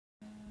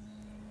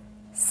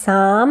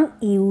Some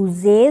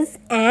uses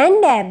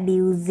and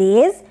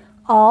abuses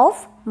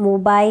of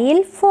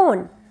mobile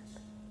phone.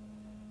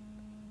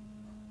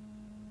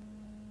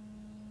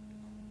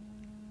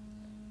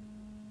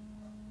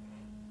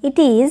 It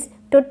is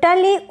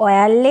totally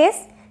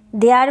wireless,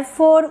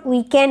 therefore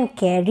we can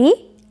carry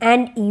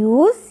and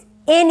use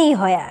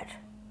anywhere.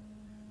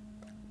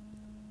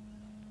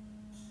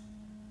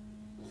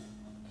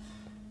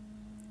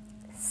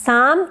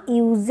 Some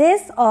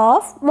uses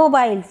of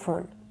mobile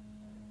phone.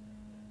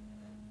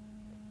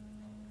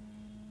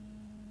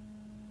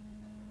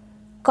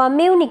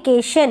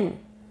 Communication.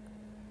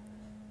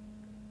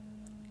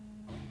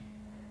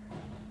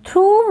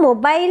 Through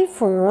mobile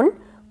phone,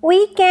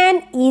 we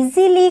can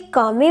easily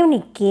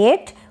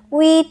communicate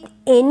with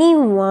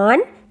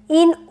anyone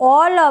in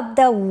all of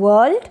the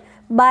world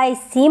by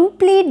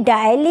simply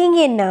dialing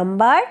a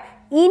number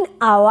in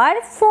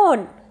our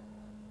phone.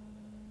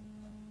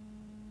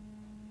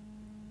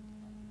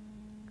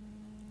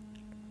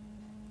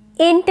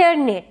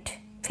 Internet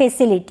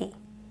facility.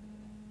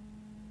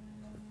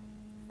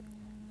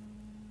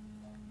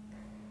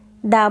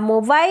 The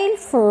mobile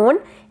phone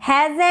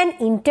has an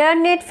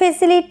internet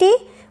facility.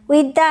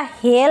 With the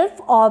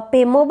help of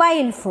a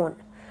mobile phone,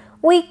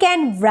 we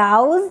can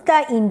browse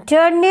the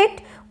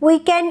internet, we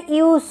can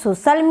use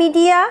social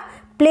media,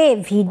 play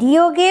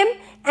video game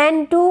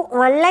and do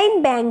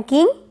online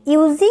banking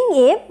using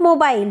a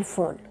mobile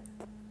phone.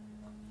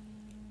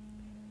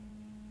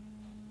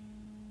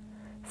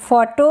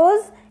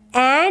 Photos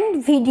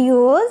and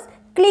videos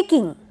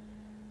clicking.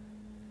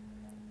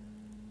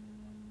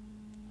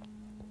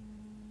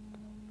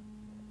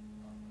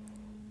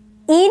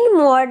 In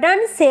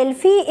modern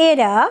selfie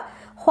era,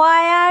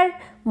 where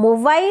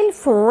mobile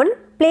phone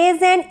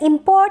plays an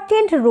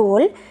important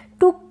role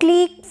to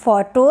click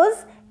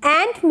photos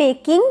and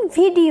making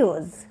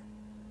videos.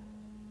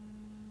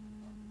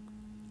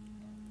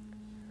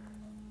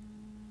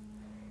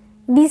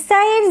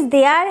 Besides,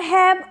 there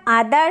have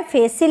other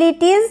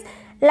facilities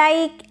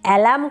like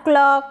alarm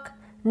clock,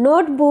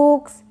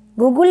 notebooks,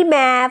 Google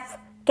Maps,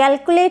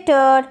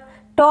 calculator,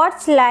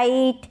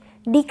 torchlight,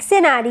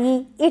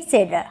 dictionary,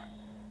 etc.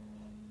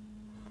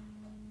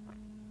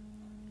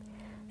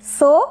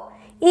 So,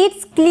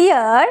 it's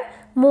clear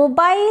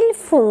mobile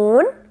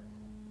phone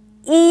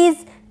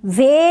is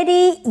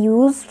very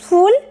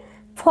useful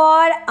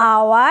for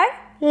our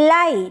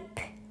life.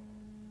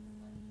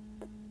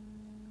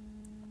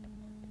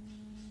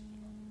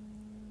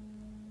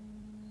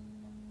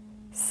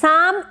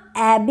 Some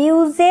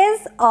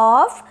abuses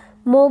of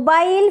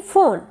mobile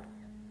phone.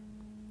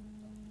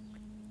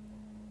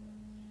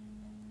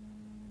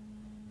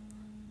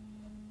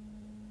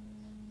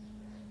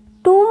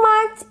 Too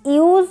much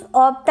use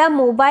of the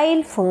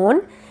mobile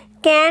phone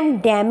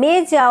can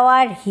damage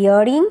our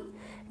hearing,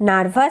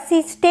 nervous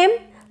system,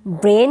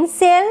 brain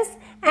cells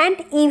and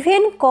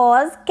even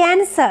cause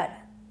cancer.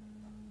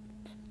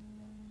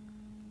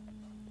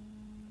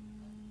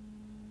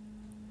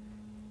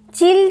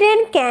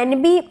 Children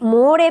can be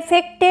more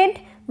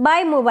affected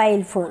by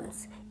mobile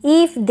phones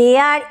if they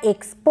are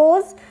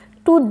exposed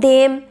to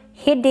them.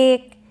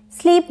 Headache,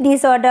 sleep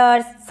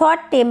disorders, short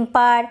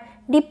temper,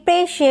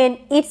 depression,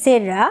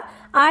 etc.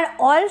 are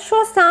also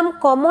some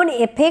common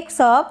effects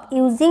of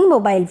using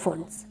mobile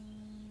phones.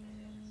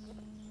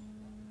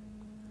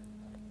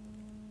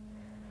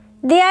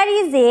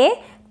 There is a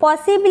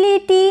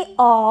possibility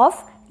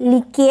of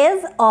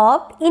leakage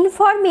of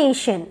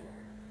information.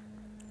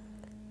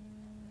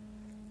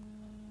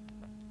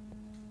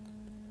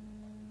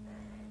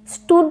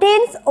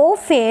 Students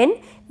often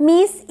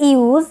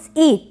misuse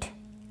it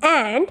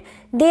and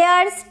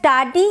their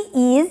study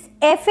is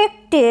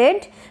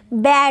affected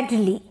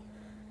badly.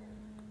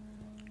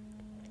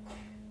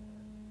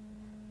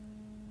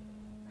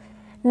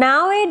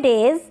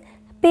 Nowadays,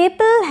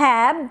 people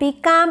have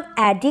become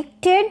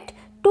addicted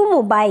to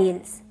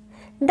mobiles.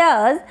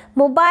 Thus,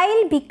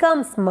 mobile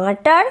becomes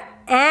smarter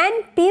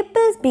and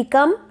people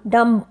become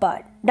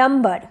dumber.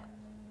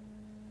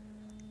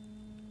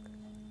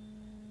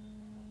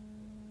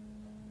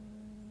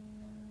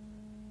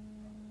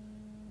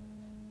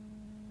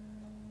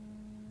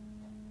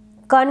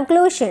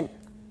 Conclusion.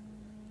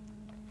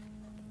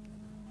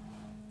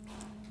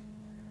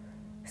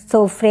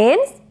 So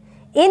friends,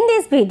 in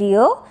this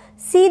video,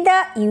 see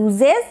the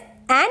uses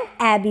and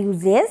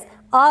abuses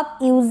of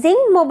using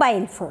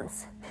mobile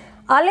phones.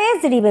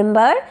 Always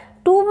remember,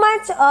 too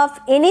much of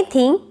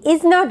anything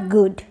is not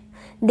good.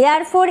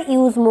 Therefore,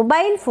 use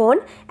mobile phone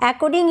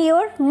according to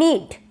your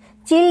need.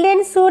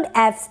 Children should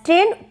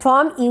abstain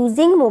from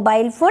using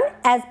mobile phone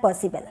as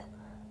possible.